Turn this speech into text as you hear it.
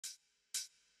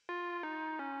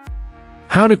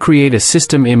How to create a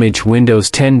system image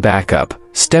Windows 10 backup,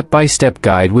 step-by-step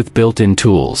guide with built-in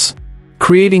tools.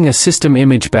 Creating a system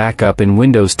image backup in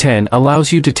Windows 10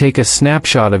 allows you to take a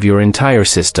snapshot of your entire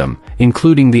system,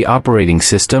 including the operating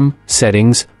system,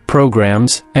 settings,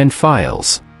 programs, and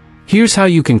files. Here's how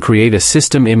you can create a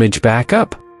system image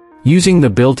backup. Using the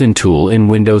built-in tool in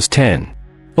Windows 10.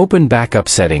 Open Backup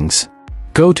Settings.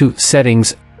 Go to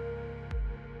Settings.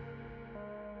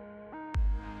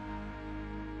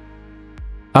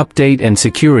 Update and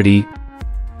Security.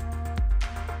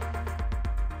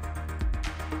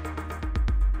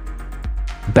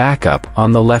 Backup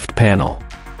on the left panel.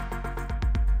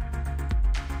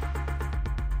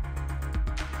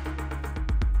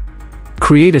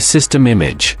 Create a system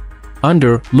image.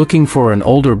 Under Looking for an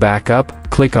older backup,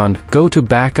 click on Go to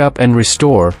Backup and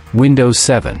Restore, Windows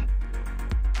 7.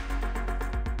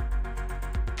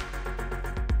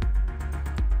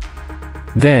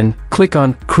 Then, click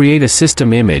on Create a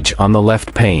System Image on the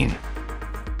left pane.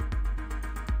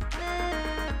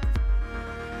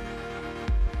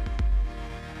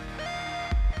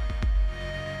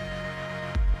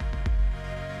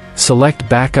 Select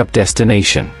Backup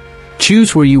Destination.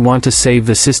 Choose where you want to save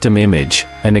the system image,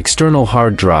 an external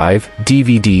hard drive,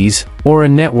 DVDs, or a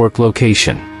network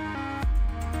location.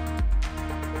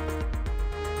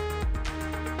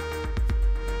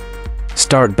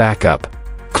 Start Backup.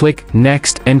 Click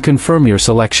Next and confirm your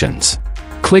selections.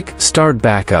 Click Start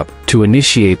Backup to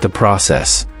initiate the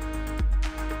process.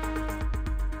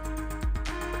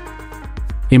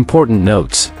 Important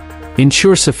notes.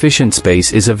 Ensure sufficient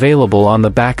space is available on the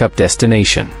backup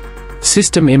destination.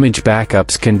 System image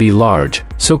backups can be large,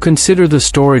 so consider the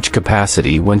storage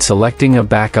capacity when selecting a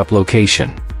backup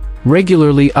location.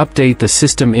 Regularly update the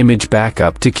system image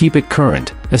backup to keep it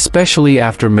current, especially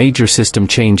after major system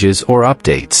changes or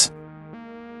updates.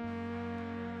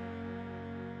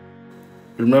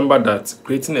 Remember that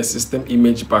creating a system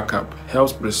image backup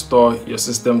helps restore your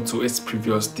system to its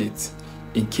previous state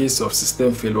in case of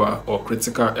system failure or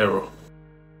critical error.